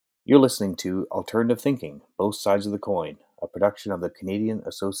You're listening to Alternative Thinking, Both Sides of the Coin, a production of the Canadian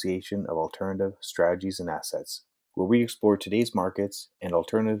Association of Alternative Strategies and Assets, where we explore today's markets and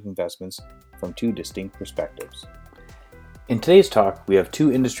alternative investments from two distinct perspectives. In today's talk, we have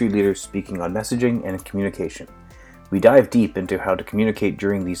two industry leaders speaking on messaging and communication. We dive deep into how to communicate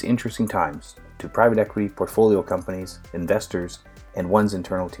during these interesting times to private equity, portfolio companies, investors, and one's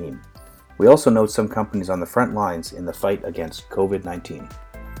internal team. We also note some companies on the front lines in the fight against COVID-19.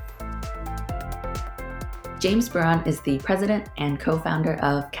 James Buron is the president and co-founder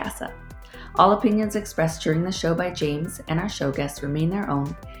of CASA. All opinions expressed during the show by James and our show guests remain their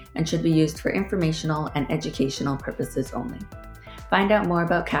own and should be used for informational and educational purposes only. Find out more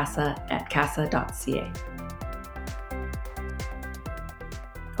about CASA at casa.ca.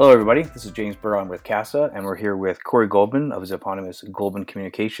 Hello everybody, this is James Buron with CASA, and we're here with Corey Goldman of his eponymous Goldman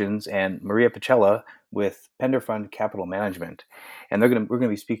Communications and Maria Pacella with Penderfund Capital Management. And we're going to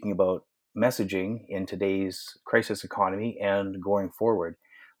be speaking about messaging in today's crisis economy and going forward.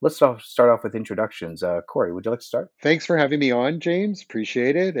 Let's start off with introductions. Corey, would you like to start? Thanks for having me on, James.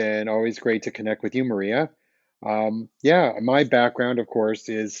 Appreciate it. And always great to connect with you, Maria. My background, of course,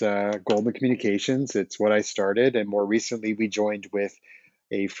 is Goldman Communications. It's what I started. And more recently, we joined with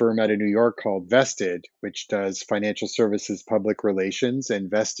a firm out of New York called Vested, which does financial services public relations.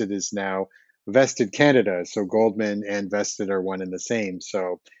 And Vested is now Vested Canada. So Goldman and Vested are one and the same.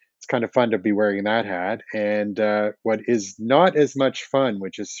 So it's kind of fun to be wearing that hat. And what is not as much fun,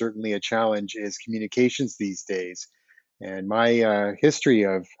 which is certainly a challenge, is communications these days. And my history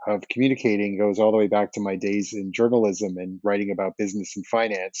of communicating goes all the way back to my days in journalism and writing about business and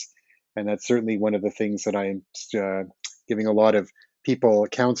finance. And that's certainly one of the things that I'm giving a lot of people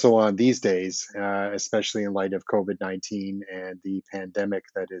counsel on these days, especially in light of COVID-19 and the pandemic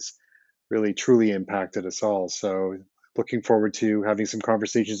that has really truly impacted us all. So looking forward to having some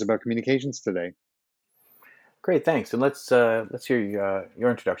conversations about communications today. Great, thanks. And let's hear your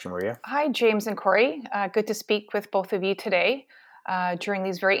introduction, Maria. Hi, James and Corey. Good to speak with both of you today during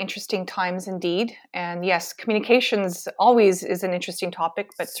these very interesting times indeed. And yes, communications always is an interesting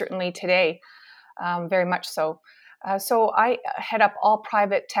topic, but certainly today, very much so. So I head up all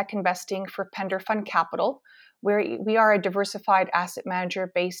private tech investing for Penderfund Capital, where we are a diversified asset manager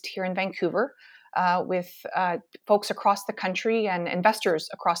based here in Vancouver with folks across the country and investors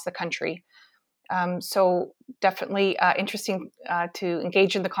across the country. So definitely interesting to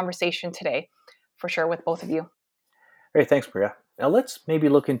engage in the conversation today, for sure, with both of you. Great, thanks, Maria. Now let's maybe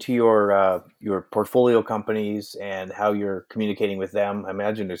look into your portfolio companies and how you're communicating with them. I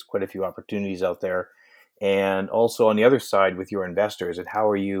imagine there's quite a few opportunities out there, and also on the other side with your investors, and how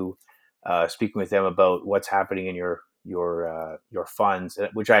are you speaking with them about what's happening in your funds,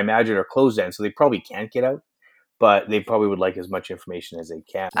 which I imagine are closed end, so they probably can't get out, but they probably would like as much information as they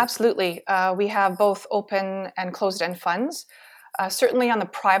can. Absolutely. We have both open and closed-end funds. Certainly on the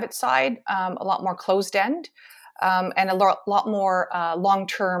private side, a lot more closed-end and a lot more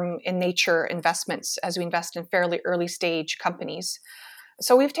long-term in nature investments as we invest in fairly early-stage companies.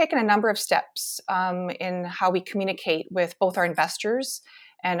 So we've taken a number of steps in how we communicate with both our investors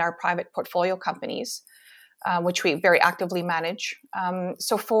and our private portfolio companies, which we very actively manage.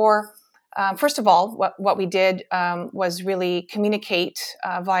 First of all, what we did was really communicate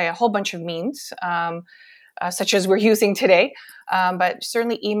via a whole bunch of means, such as we're using today, but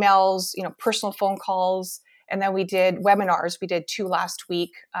certainly emails, personal phone calls, and then we did webinars. We did 2 last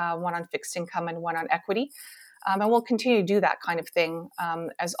week, one on fixed income and one on equity, and we'll continue to do that kind of thing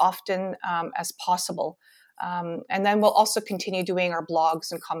as often as possible. And then we'll also continue doing our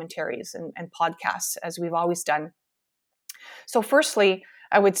blogs and commentaries and podcasts as we've always done. So firstly,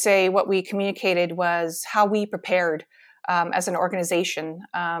 I would say what we communicated was how we prepared as an organization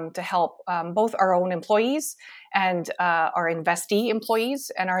to help both our own employees and our investee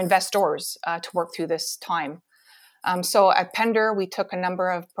employees and our investors to work through this time. So at Pender, we took a number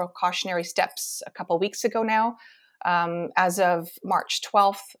of precautionary steps a couple of weeks ago now. As of March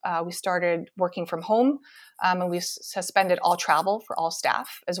 12th, we started working from home and we suspended all travel for all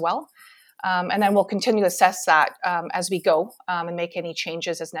staff as well. And then we'll continue to assess that as we go and make any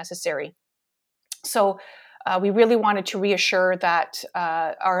changes as necessary. So we really wanted to reassure that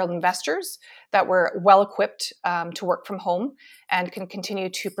our investors that we're well equipped to work from home and can continue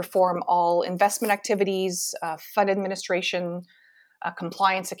to perform all investment activities, fund administration,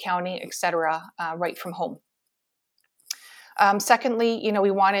 compliance, accounting, etc., right from home. Secondly,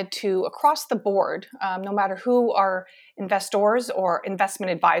 we wanted to, across the board, no matter who our investors or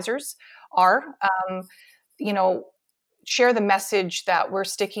investment advisors are, share the message that we're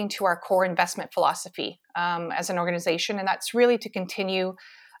sticking to our core investment philosophy as an organization, and that's really to continue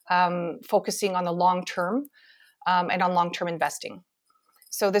focusing on the long term and on long term investing.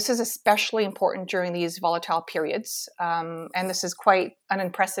 So this is especially important during these volatile periods. And this is quite an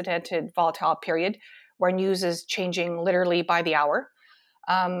unprecedented volatile period where news is changing literally by the hour.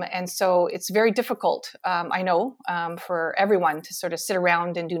 And so it's very difficult, I know, for everyone to sort of sit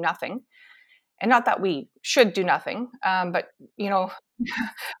around and do nothing. And not that we should do nothing, but,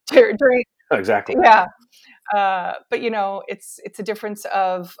 during, Exactly. yeah. But it's a difference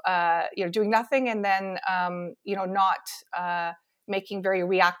of doing nothing and then not making very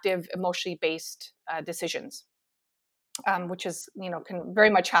reactive, emotionally based decisions, which is can very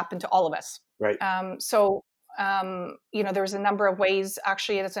much happen to all of us. Right. There's a number of ways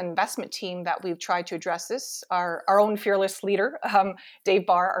actually as an investment team that we've tried to address this. Our own fearless leader, Dave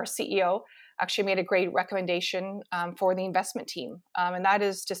Barr, our CEO, actually made a great recommendation for the investment team, and that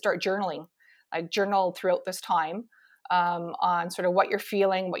is to start journaling. Like journal throughout this time on sort of what you're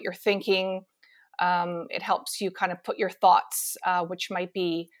feeling, what you're thinking. It helps you kind of put your thoughts, which might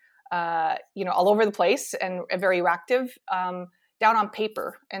be, all over the place and very reactive, down on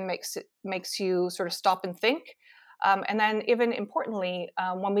paper, and makes you sort of stop and think. And then, even importantly,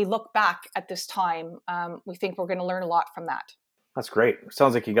 when we look back at this time, we think we're going to learn a lot from that. That's great.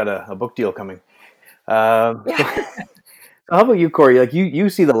 Sounds like you got a book deal coming. Yeah. How about you, Corey? Like you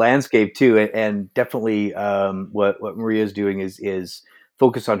see the landscape too, and definitely what Maria's doing is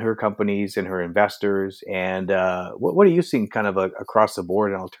focus on her companies and her investors. And what are you seeing kind of across the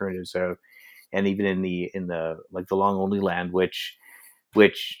board in alternatives, and even in the like the long only land, which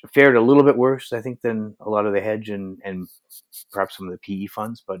fared a little bit worse, I think, than a lot of the hedge and perhaps some of the PE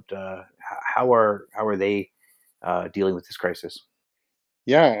funds. But how are they dealing with this crisis?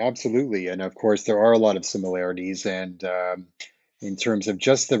 Yeah, absolutely. And of course, there are a lot of similarities. And in terms of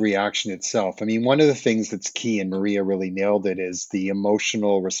just the reaction itself, I mean, one of the things that's key, and Maria really nailed it, is the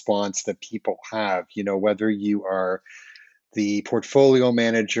emotional response that people have. Whether you are the portfolio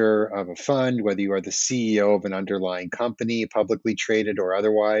manager of a fund, whether you are the CEO of an underlying company, publicly traded or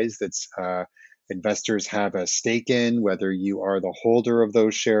otherwise, that's investors have a stake in, whether you are the holder of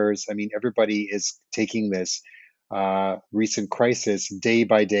those shares. I mean, everybody is taking this recent crisis day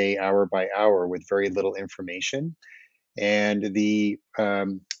by day, hour by hour, with very little information. And the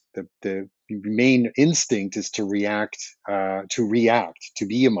main instinct is to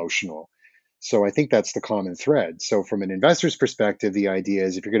be emotional. So I think that's the common thread. So from an investor's perspective, the idea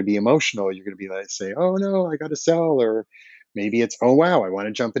is if you're going to be emotional, you're going to be like, say, oh no, I got to sell, or maybe it's, oh wow, I want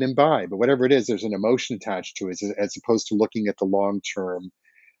to jump in and buy. But whatever it is, there's an emotion attached to it, as opposed to looking at the long term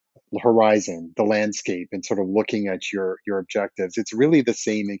horizon, the landscape, and sort of looking at your objectives. It's really the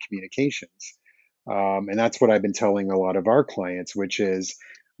same in communications. And that's what I've been telling a lot of our clients, which is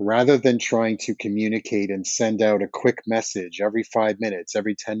rather than trying to communicate and send out a quick message every 5 minutes,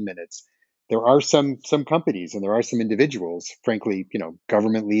 every 10 minutes, there are some companies and there are some individuals, frankly,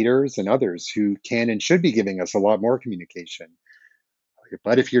 government leaders and others who can and should be giving us a lot more communication.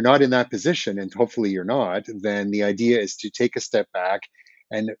 But if you're not in that position, and hopefully you're not, then the idea is to take a step back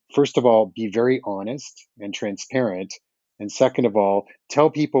and, first of all, be very honest and transparent. And second of all, tell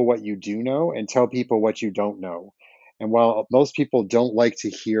people what you do know and tell people what you don't know. And while most people don't like to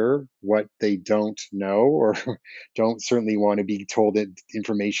hear what they don't know, or don't certainly want to be told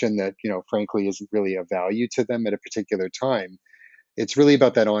information that, frankly, isn't really of value to them at a particular time, it's really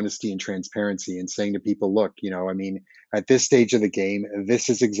about that honesty and transparency and saying to people, look, I mean, at this stage of the game, this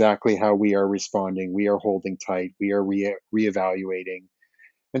is exactly how we are responding. We are holding tight. We are reevaluating.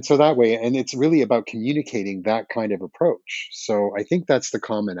 And so that way, and it's really about communicating that kind of approach. So I think that's the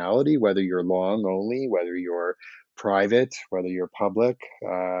commonality, whether you're long only, whether you're private, whether you're public,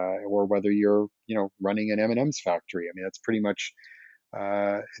 or whether you're, running an M&M's factory. I mean, that's pretty much,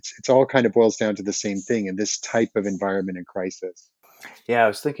 it's all kind of boils down to the same thing in this type of environment and crisis. Yeah, I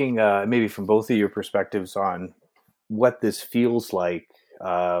was thinking maybe from both of your perspectives on what this feels like.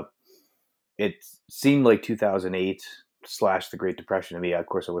 It seemed like 2008 / the Great Depression to me. Of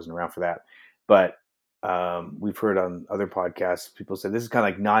course, I wasn't around for that, but we've heard on other podcasts people say this is kind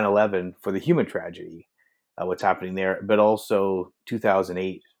of like 9/11 for the human tragedy, what's happening there, but also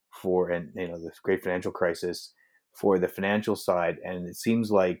 2008 for the great financial crisis for the financial side. And it seems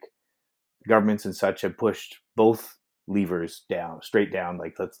like governments and such have pushed both levers down, straight down.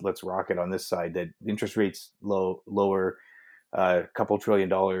 Like let's rock it on this side. That interest rates lower a couple $1 trillion,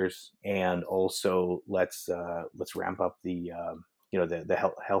 and also let's ramp up the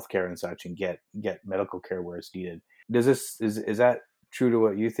the healthcare and such, and get medical care where it's needed. Is that true to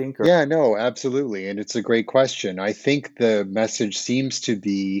what you think? Or? Yeah, no, absolutely. And it's a great question. I think the message seems to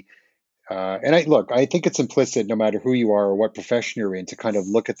be And I think it's implicit no matter who you are or what profession you're in to kind of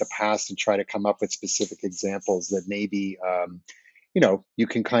look at the past and try to come up with specific examples that maybe, you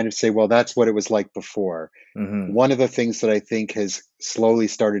can kind of say, well, that's what it was like before. Hmm. One of the things that I think has slowly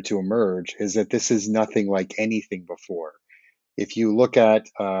started to emerge is that this is nothing like anything before. If you look at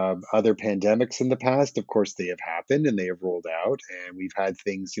other pandemics in the past, of course, they have happened and they have rolled out. And we've had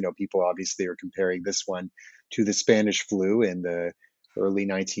things, people obviously are comparing this one to the Spanish flu in the early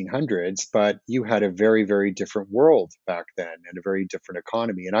 1900s, but you had a very, very different world back then and a very different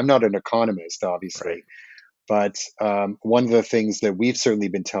economy. And I'm not an economist, Right. obviously, but one of the things that we've certainly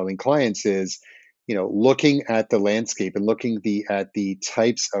been telling clients is, looking at the landscape and at the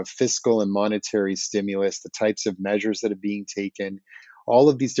types of fiscal and monetary stimulus, the types of measures that are being taken, all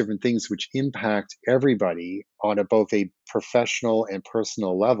of these different things which impact everybody on both a professional and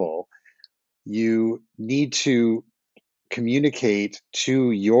personal level. You need to communicate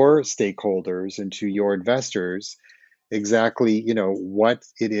to your stakeholders and to your investors exactly what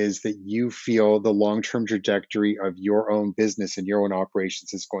it is that you feel the long-term trajectory of your own business and your own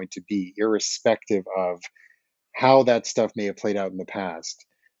operations is going to be, irrespective of how that stuff may have played out in the past.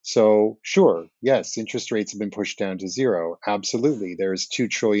 So sure, yes, interest rates have been pushed down to zero, absolutely. There's 2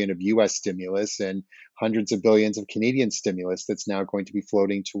 trillion of US stimulus and hundreds of billions of Canadian stimulus that's now going to be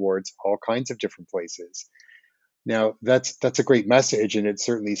floating towards all kinds of different places. Now, that's a great message, and it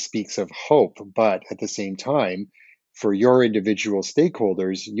certainly speaks of hope. But at the same time, for your individual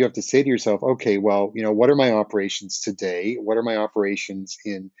stakeholders, you have to say to yourself, okay, well, what are my operations today? What are my operations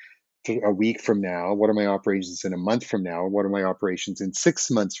in a week from now? What are my operations in a month from now? What are my operations in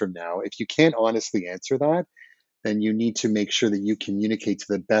 6 months from now? If you can't honestly answer that, then you need to make sure that you communicate to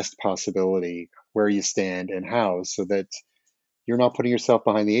the best possibility where you stand and how, so that you're not putting yourself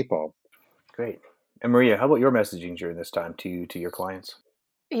behind the eight ball. Great. And Maria, how about your messaging during this time to your clients?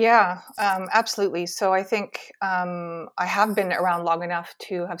 Yeah, absolutely. So I think I have been around long enough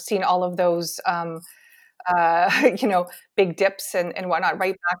to have seen all of those, big dips and whatnot,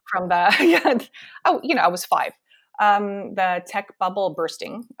 right back from the, yeah, oh, I was 5. The tech bubble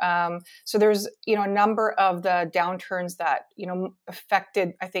bursting. So there's, a number of the downturns that,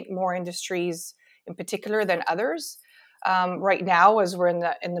 affected, I think, more industries in particular than others. Right now, as we're in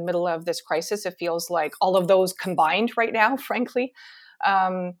the middle of this crisis, it feels like all of those combined right now, frankly.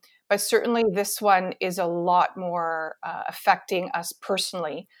 Um, but certainly, this one is a lot more affecting us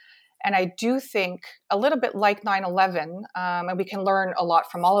personally. And I do think a little bit like 9/11, and we can learn a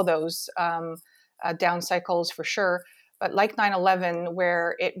lot from all of those down cycles for sure. But like 9/11,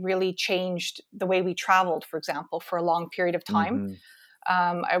 where it really changed the way we traveled, for example, for a long period of time,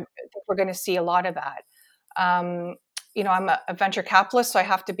 Hmm. I think we're going to see a lot of that. Um, I'm a venture capitalist, so I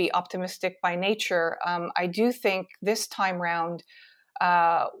have to be optimistic by nature. I do think this time round,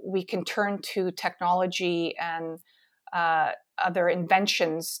 we can turn to technology and other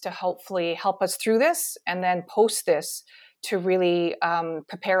inventions to hopefully help us through this, and then post this to really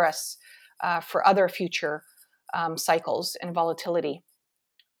prepare us for other future cycles and volatility.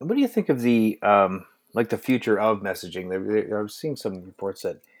 And what do you think of the like the future of messaging? I've seen some reports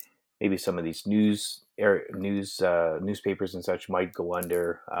that maybe some of these newspapers and such might go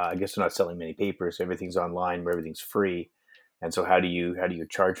under. I guess they're not selling many papers. Everything's online, where everything's free. And so, how do you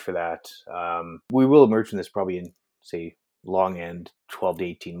charge for that? We will emerge from this probably in, say, long end 12 to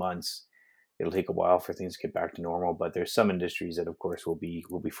 18 months. It'll take a while for things to get back to normal, but there's some industries that, of course, will be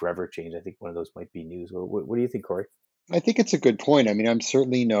forever changed. I think one of those might be news. What do you think, Corey? I think it's a good point. I mean, I'm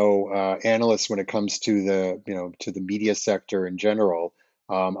certainly no analyst when it comes to the media sector in general.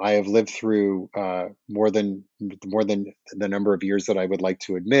 I have lived through more than the number of years that I would like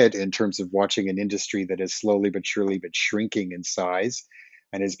to admit in terms of watching an industry that is slowly but surely but shrinking in size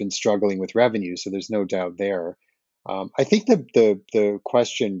and has been struggling with revenue. So there's no doubt there. I think the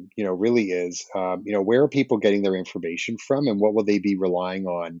question really is where are people getting their information from, and what will they be relying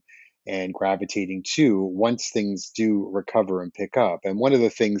on and gravitating to once things do recover and pick up. And one of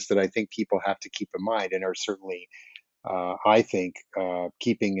the things that I think people have to keep in mind, and are certainly, I think,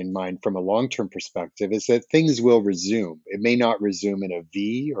 keeping in mind from a long term perspective, is that things will resume. It may not resume in a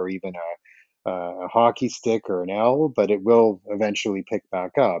V or even a hockey stick or an L, but it will eventually pick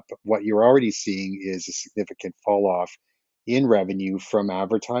back up. What you're already seeing is a significant fall off in revenue from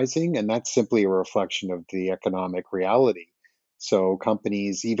advertising, and that's simply a reflection of the economic reality. So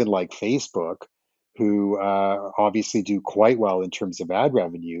companies, even like Facebook, who obviously do quite well in terms of ad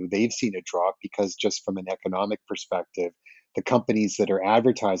revenue, they've seen a drop because, just from an economic perspective, the companies that are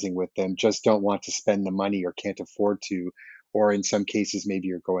advertising with them just don't want to spend the money or can't afford to, or in some cases,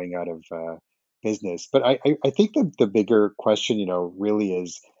 maybe are going out of business. But I think the bigger question, really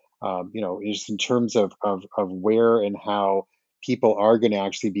is, is in terms of where and how people are going to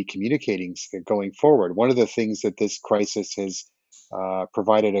actually be communicating going forward. One of the things that this crisis has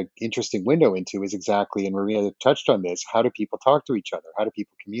provided an interesting window into is exactly, and Maria touched on this, how do people talk to each other? How do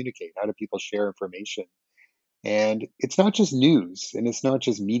people communicate? How do people share information? And it's not just news and it's not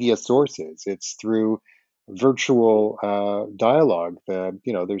just media sources, it's through virtual dialogue.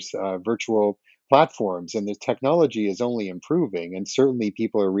 There's virtual platforms, and the technology is only improving. And certainly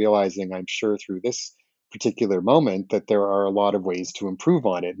people are realizing, I'm sure, through this particular moment that there are a lot of ways to improve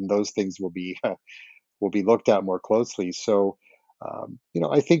on it. And those things will be looked at more closely. So,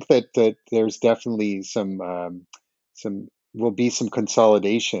 I think that there's definitely some will be some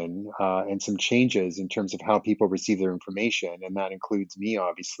consolidation and some changes in terms of how people receive their information, and that includes me,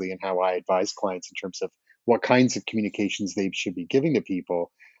 obviously, and how I advise clients in terms of what kinds of communications they should be giving to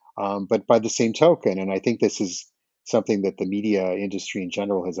people. But by the same token, and I think this is something that the media industry in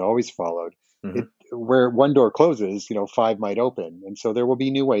general has always followed, Hmm. it where one door closes, five might open, and so there will be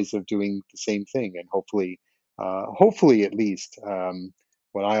new ways of doing the same thing, and hopefully at least,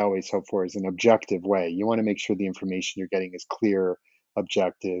 what I always hope for is an objective way. You want to make sure the information you're getting is clear,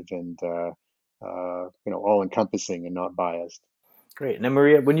 objective, and all encompassing and not biased. Great. Now,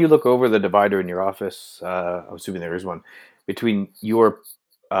 Maria, when you look over the divider in your office, I'm assuming there is one, between your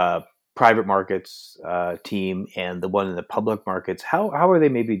uh, private markets team and the one in the public markets, how are they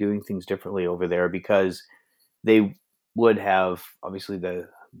maybe doing things differently over there? Because they would have, obviously,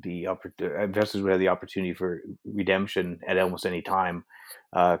 investors would have the opportunity for redemption at almost any time,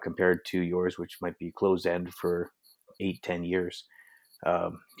 compared to yours, which might be closed end for 8, 10 years.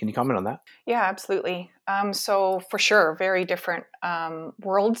 Can you comment on that? Yeah, absolutely. So for sure, very different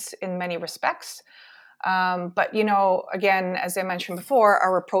worlds in many respects. But again, as I mentioned before,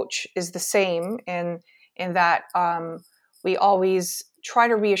 our approach is the same in that we always try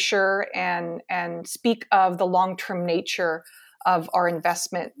to reassure and speak of the long term nature of our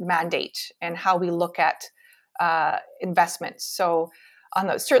investment mandate and how we look at investments. So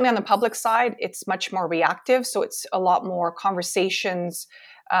certainly on the public side, it's much more reactive. So it's a lot more conversations.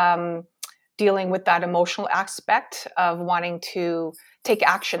 Um, Dealing with that emotional aspect of wanting to take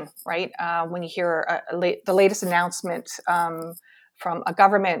action, right? When you hear the latest announcement from a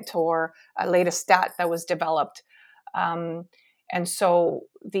government or a latest stat that was developed. Um, and so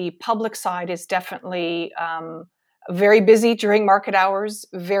the public side is definitely very busy during market hours,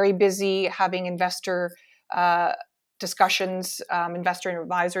 very busy having investor uh, discussions, investor and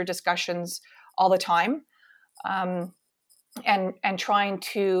advisor discussions all the time. Um, and trying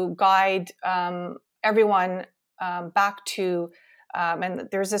to guide everyone back to and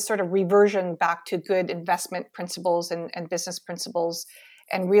there's this sort of reversion back to good investment principles and business principles,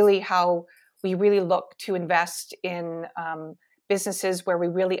 and really how we really look to invest in businesses where we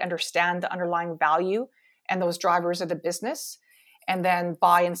really understand the underlying value and those drivers of the business, and then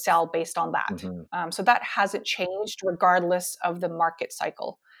buy and sell based on that. Hmm. So that hasn't changed regardless of the market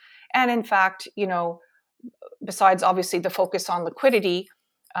cycle. And in fact, besides obviously the focus on liquidity,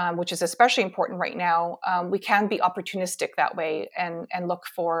 which is especially important right now, we can be opportunistic that way and look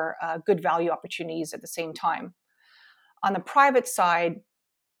for good value opportunities at the same time. On the private side,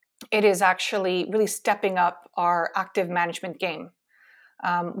 it is actually really stepping up our active management game.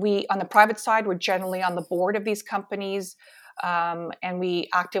 We, on the private side, we're generally on the board of these companies, and we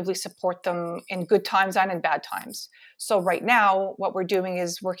actively support them in good times and in bad times. So right now, what we're doing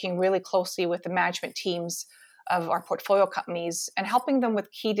is working really closely with the management teams of our portfolio companies and helping them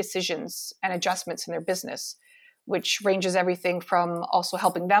with key decisions and adjustments in their business, which ranges everything from also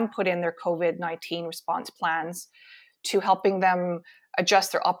helping them put in their COVID-19 response plans to helping them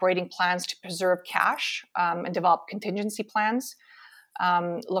adjust their operating plans to preserve cash, and develop contingency plans,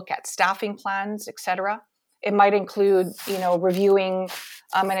 look at staffing plans, etc. It might include, reviewing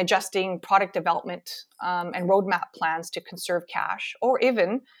and adjusting product development and roadmap plans to conserve cash, or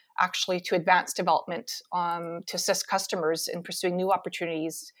even actually to advance development to assist customers in pursuing new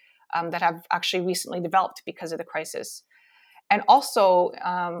opportunities that have actually recently developed because of the crisis. And also,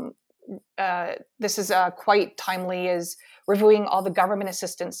 this is quite timely, is reviewing all the government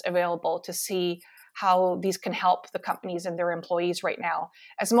assistance available to see how these can help the companies and their employees right now,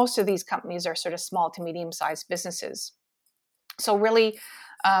 as most of these companies are sort of small to medium-sized businesses. So really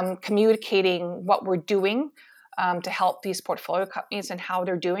communicating what we're doing to help these portfolio companies and how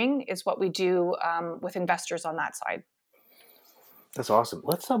they're doing is what we do with investors on that side. That's awesome.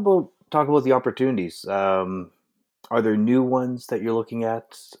 Let's talk about the opportunities. Are there new ones that you're looking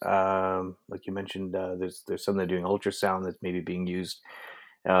at? Like you mentioned, there's some that are doing ultrasound that's maybe being used,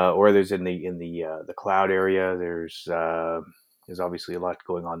 or there's in the cloud area. There's There's obviously a lot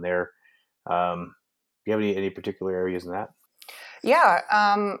going on there. Do you have any particular areas in that? Yeah,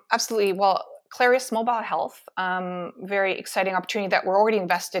 absolutely. Well, Clarius Mobile Health, very exciting opportunity that we're already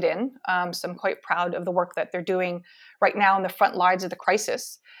invested in. So I'm quite proud of the work that they're doing right now in the front lines of the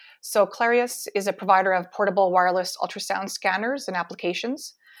crisis. So Clarius is a provider of portable wireless ultrasound scanners and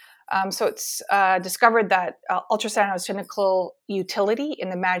applications. So it's discovered that ultrasound has clinical utility in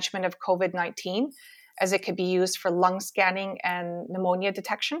the management of COVID-19, as it could be used for lung scanning and pneumonia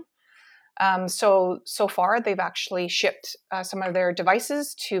detection. So far, they've actually shipped some of their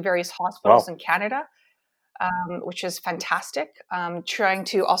devices to various hospitals Wow. in Canada, which is fantastic. Trying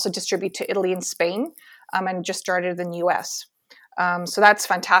to also distribute to Italy and Spain, and just started in the US. So that's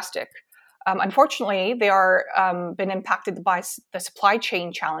fantastic. Unfortunately, they are been impacted by the supply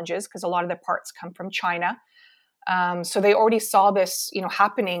chain challenges because a lot of their parts come from China. So they already saw this,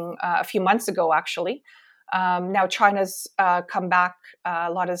 happening a few months ago, actually. Now China's come back.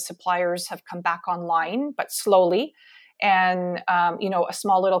 A lot of suppliers have come back online, but slowly. And a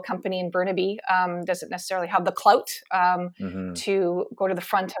small little company in Burnaby doesn't necessarily have the clout Mm-hmm. to go to the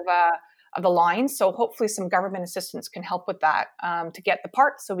front of the line. So hopefully, some government assistance can help with that to get the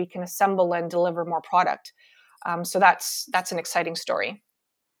parts, so we can assemble and deliver more product. So that's an exciting story.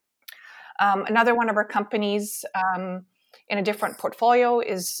 Another one of our companies in a different portfolio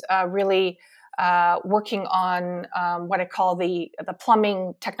is really working on what I call the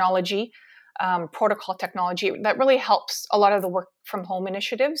plumbing technology, protocol technology that really helps a lot of the work from home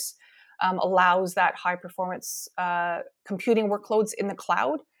initiatives, allows that high performance computing workloads in the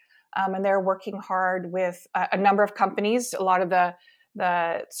cloud. And they're working hard with a number of companies, a lot of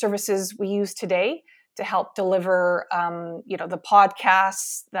the services we use today to help deliver, the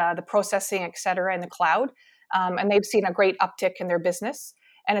podcasts, the processing, et cetera, in the cloud. And they've seen a great uptick in their business.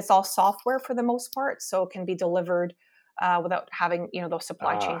 And it's all software for the most part, so it can be delivered without having, those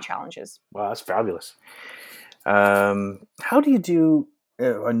supply chain Ah, challenges. wow, that's fabulous. How do you do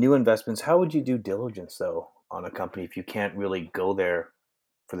on new investments? How would you do diligence though on a company if you can't really go there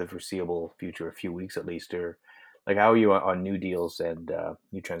for the foreseeable future, a few weeks at least, or like how are you on new deals and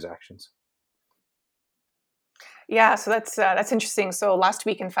new transactions? Yeah, so that's interesting. So last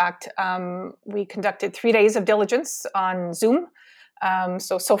week, in fact, we conducted 3 days of diligence on Zoom.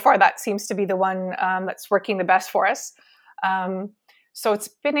 So far, that seems to be the one that's working the best for us. Um, so it's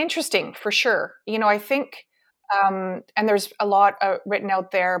been interesting for sure. I think, and there's a lot written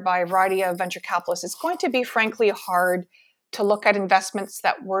out there by a variety of venture capitalists. It's going to be, frankly, hard to look at investments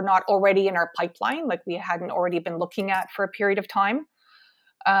that were not already in our pipeline, like we hadn't already been looking at for a period of time.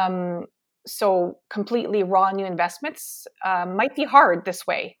 Um, so completely raw new investments might be hard this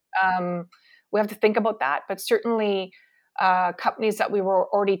way. We have to think about that, but certainly companies that we were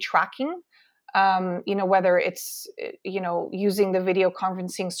already tracking, whether it's using the video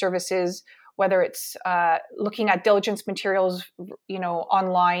conferencing services, whether it's looking at diligence materials,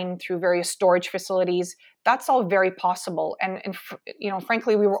 online through various storage facilities, that's all very possible. And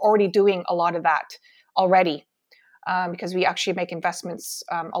frankly, we were already doing a lot of that already because we actually make investments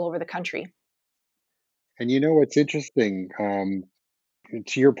all over the country. And what's interesting,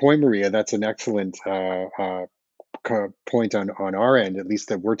 to your point, Maria, that's an excellent point on our end, at least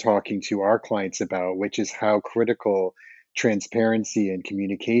that we're talking to our clients about, which is how critical transparency and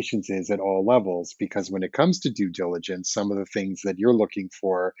communications is at all levels. Because when it comes to due diligence, some of the things that you're looking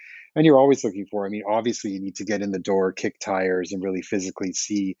for, and you're always looking for, I mean, obviously, you need to get in the door, kick tires, and really physically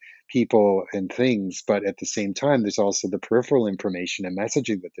see people and things. But at the same time, there's also the peripheral information and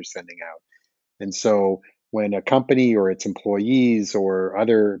messaging that they're sending out. And so when a company or its employees or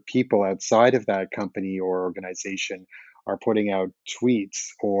other people outside of that company or organization are putting out tweets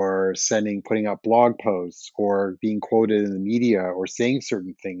or putting out blog posts or being quoted in the media or saying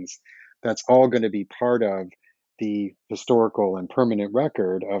certain things, that's all going to be part of the historical and permanent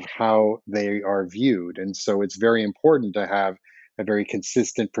record of how they are viewed. And so it's very important to have a very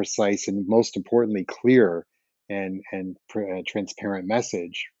consistent, precise, and most importantly, clear and transparent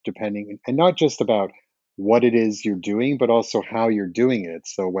message, depending, and not just about what it is you're doing, but also how you're doing it.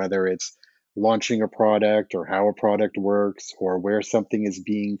 So whether it's launching a product or how a product works or where something is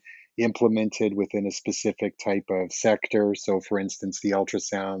being implemented within a specific type of sector. So for instance, the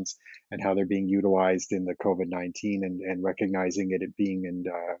ultrasounds and how they're being utilized in the COVID-19 and recognizing it being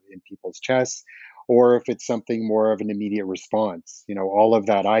in people's chests, or if it's something more of an immediate response. All of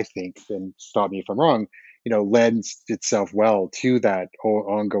that, I think, and stop me if I'm wrong, lends itself well to that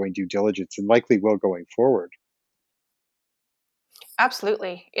ongoing due diligence and likely will going forward.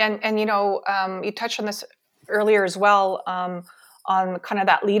 Absolutely, and you touched on this earlier as well, on kind of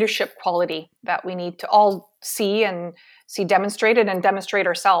that leadership quality that we need to all see and see demonstrated and demonstrate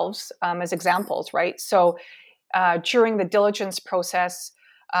ourselves as examples, right? So during the diligence process,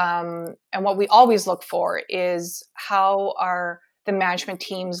 and what we always look for is how are the management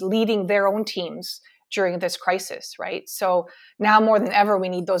teams leading their own teams during this crisis, right? So now more than ever, we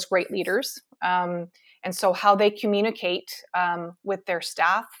need those great leaders. And so how they communicate with their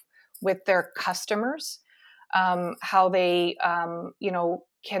staff, with their customers, how they,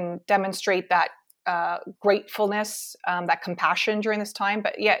 can demonstrate that gratefulness, that compassion during this time,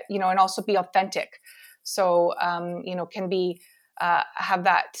 but yet, and also be authentic. So, can be have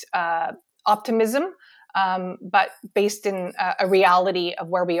that optimism, but based in a reality of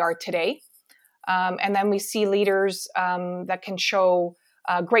where we are today. And then we see leaders that can show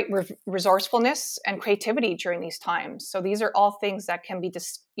great resourcefulness and creativity during these times. So these are all things that can be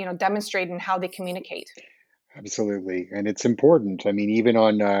demonstrated in how they communicate. Absolutely. And it's important. I mean, even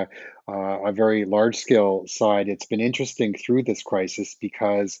on a very large scale side, it's been interesting through this crisis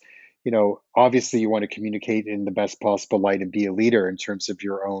because, obviously you want to communicate in the best possible light and be a leader in terms of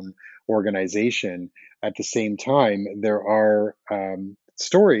your own organization. At the same time, there are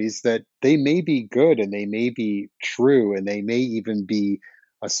stories that they may be good and they may be true and they may even be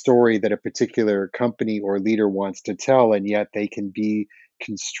a story that a particular company or leader wants to tell, and yet they can be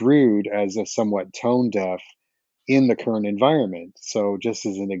construed as a somewhat tone deaf in the current environment. So just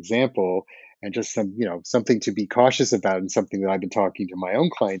as an example, and just something to be cautious about, and something that I've been talking to my own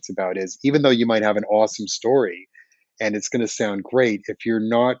clients about is, even though you might have an awesome story and it's going to sound great, if you're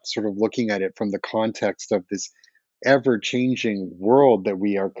not sort of looking at it from the context of this ever changing world that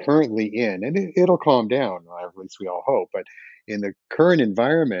we are currently in, and it'll calm down, or at least we all hope. But in the current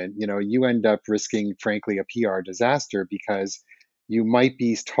environment, you end up risking, frankly, a PR disaster because you might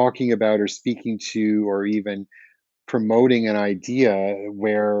be talking about or speaking to or even promoting an idea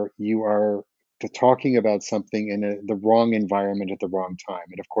where you are talking about something in the wrong environment at the wrong time.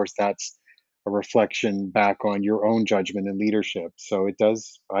 And of course, that's a reflection back on your own judgment and leadership. So it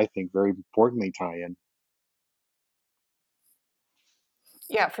does, I think, very importantly tie in.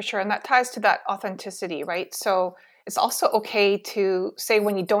 Yeah, for sure. And that ties to that authenticity, right? So it's also okay to say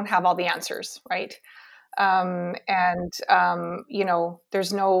when you don't have all the answers, right? And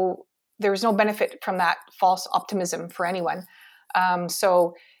there's no benefit from that false optimism for anyone.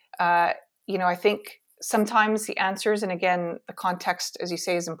 So I think sometimes the answers, and again, the context, as you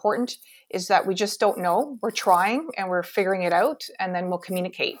say, is important, is that we just don't know. We're trying and we're figuring it out, and then we'll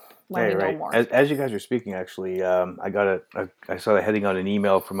communicate when Hey, we know right. more. As you guys are speaking, actually, I saw the heading on an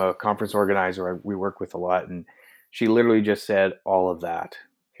email from a conference organizer we work with a lot, and she literally just said all of that.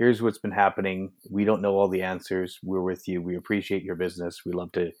 Here's what's been happening. We don't know all the answers. We're with you. We appreciate your business. We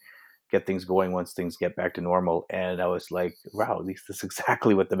love to get things going once things get back to normal. And I was like, wow, at least this is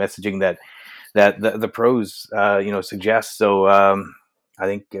exactly what the messaging that the pros suggest. So I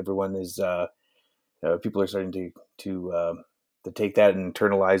think everyone is people are starting to take that and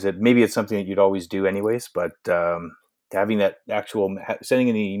internalize it. Maybe it's something that you'd always do anyways, but having that actual sending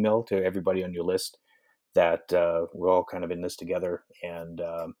an email to everybody on your list that we're all kind of in this together, and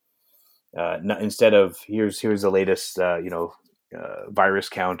not, instead of here's the latest virus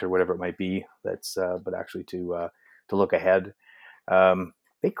count or whatever it might be. That's but actually to look ahead.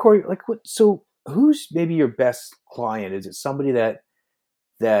 Hey Corey, like what? So who's maybe your best client? Is it somebody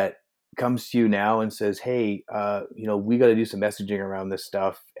that comes to you now and says, "Hey, we got to do some messaging around this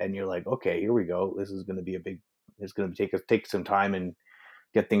stuff," and you're like, "Okay, here we go. This is going to be It's going to take some time and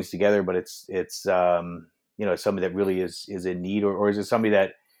get things together." But it's somebody that really is in need, or is it somebody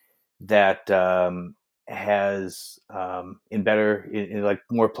that has in like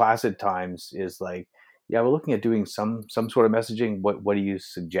more placid times is like, yeah, we're looking at doing some sort of messaging. What do you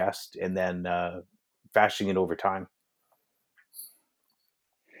suggest? And then fashioning it over time.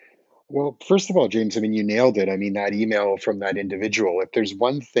 Well, first of all, James, I mean, you nailed it. I mean, that email from that individual, if there's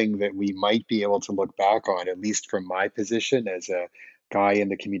one thing that we might be able to look back on, at least from my position as a guy in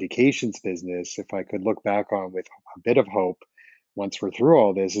the communications business, if I could look back on with a bit of hope once we're through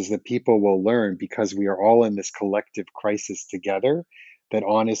all this, is that people will learn, because we are all in this collective crisis together, that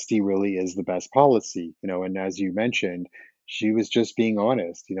honesty really is the best policy. And as you mentioned, she was just being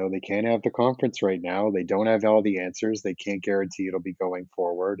honest. They can't have the conference right now. They don't have all the answers. They can't guarantee it'll be going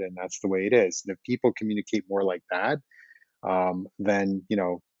forward. And that's the way it is. And if people communicate more like that, then,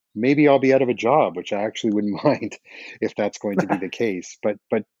 maybe I'll be out of a job, which I actually wouldn't mind if that's going to be the case. But,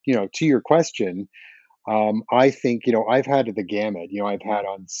 to your question, I think, I've had the gamut. I've had,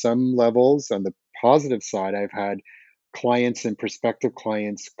 on some levels, on the positive side, I've had clients and prospective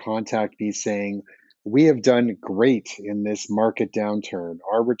clients contact me saying, "We have done great in this market downturn.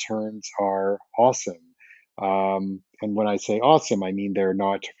 Our returns are awesome. And when I say awesome, I mean they're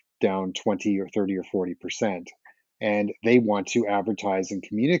not down 20 or 30 or 40%. And they want to advertise and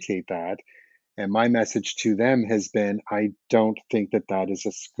communicate that. And my message to them has been, I don't think that that is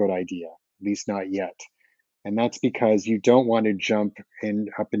a good idea, at least not yet. And that's because you don't want to jump in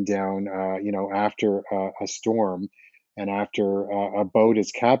up and down, after a storm and after a boat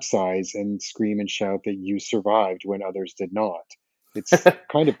is capsized and scream and shout that you survived when others did not. It's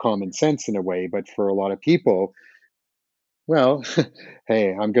kind of common sense in a way, but for a lot of people, well,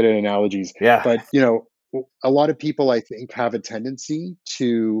 hey, I'm good at analogies, Yeah. but a lot of people I think have a tendency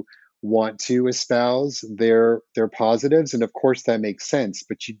to want to espouse their positives, and of course that makes sense,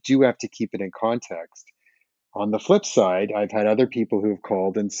 but you do have to keep it in context. On the flip side, I've had other people who have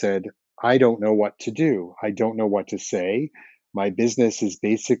called and said, I don't know what to do. I don't know what to say. My business is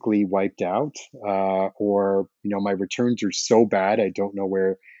basically wiped out, or my returns are so bad, I don't know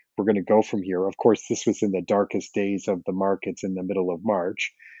where we're going to go from here. Of course, this was in the darkest days of the markets in the middle of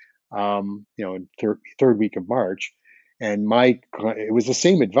March, third week of March. And it was the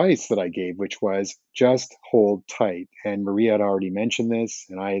same advice that I gave, which was just hold tight. And Maria had already mentioned this,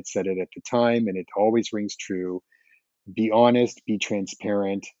 and I had said it at the time, and it always rings true. Be honest, be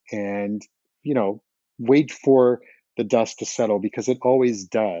transparent, and you know, wait for the dust to settle because it always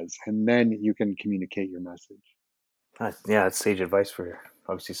does, and then you can communicate your message. Yeah, it's sage advice for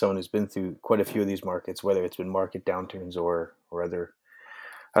obviously someone who's been through quite a few of these markets, whether it's been market downturns or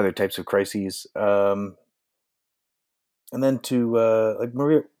other types of crises. And then to like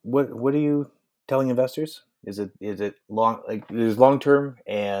Maria, what are you telling investors? Is it long, like there's long term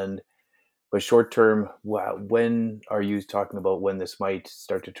and but short term? When are you talking about when this might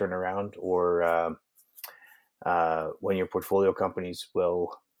start to turn around, or when your portfolio companies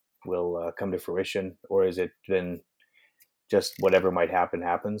will come to fruition, or is it been just whatever might happen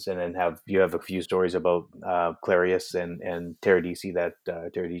happens, and then have a few stories about Clarius and Teradici that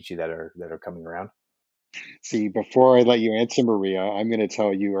are coming around? See, before I let you answer, Maria, I'm going to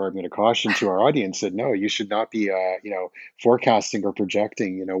tell you, or I'm going to caution to our audience that no, you should not be, forecasting or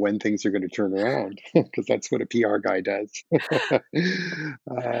projecting, when things are going to turn around, because that's what a PR guy does.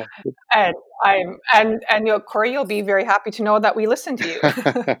 uh, And Corey, you'll be very happy to know that we listen to you.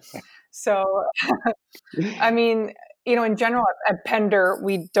 So, I mean, in general at Pender,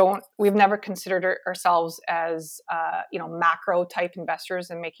 we've never considered ourselves as, macro type investors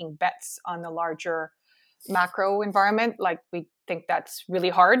and making bets on the larger macro environment. Like, we think that's really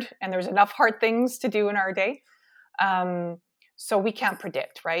hard, and there's enough hard things to do in our day. So we can't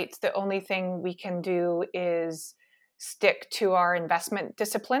predict, right? The only thing we can do is stick to our investment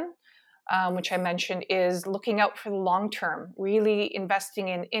discipline, which I mentioned is looking out for the long term, really investing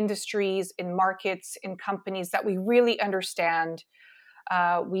in industries, in markets, in companies that we really understand,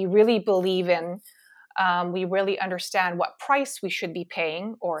 we really believe in. We really understand what price we should be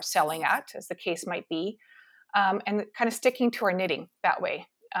paying or selling at, as the case might be, and kind of sticking to our knitting that way,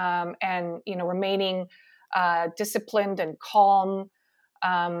 and remaining disciplined and calm,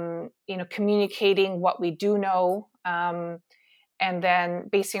 communicating what we do know, and then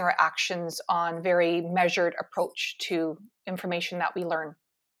basing our actions on very measured approach to information that we learn.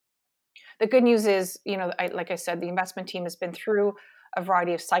 The good news is, like I said, the investment team has been through a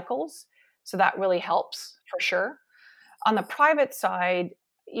variety of cycles, so that really helps for sure. On the private side,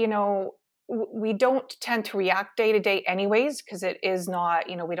 we don't tend to react day to day anyways, because it is not,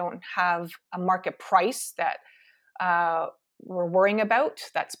 we don't have a market price that we're worrying about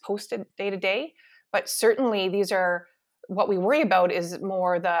that's posted day to day. But certainly these are, what we worry about is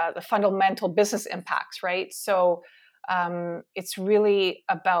more the fundamental business impacts, right? So it's really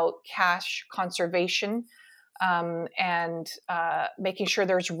about cash conservation, and making sure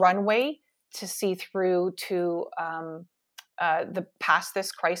there's runway to see through to the past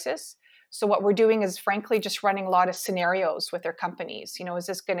this crisis. So what we're doing is frankly just running a lot of scenarios with their companies. Is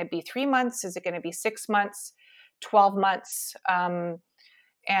this going to be 3 months? Is it going to be 6 months, 12 months?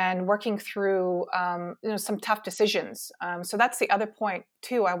 And working through some tough decisions. So that's the other point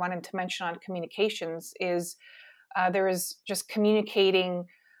too I wanted to mention on communications is there is just communicating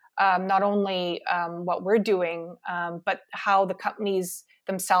not only what we're doing, but how the companies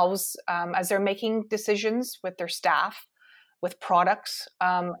themselves, as they're making decisions with their staff, with products,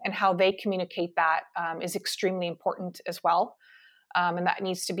 and how they communicate that is extremely important as well. And that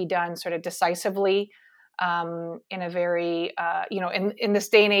needs to be done sort of decisively, in a very, in this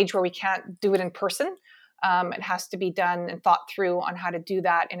day and age where we can't do it in person. It has to be done and thought through on how to do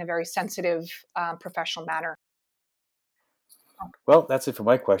that in a very sensitive, professional manner. Well, that's it for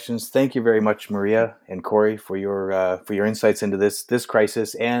my questions. Thank you very much, Maria and Corey, for your insights into this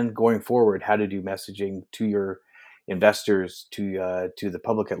crisis and going forward, how to do messaging to your investors, to the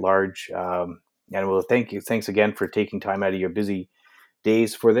public at large. And we'll thank you. Thanks again for taking time out of your busy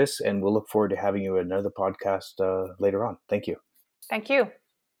days for this, and we'll look forward to having you in another podcast later on. Thank you. Thank you.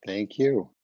 Thank you.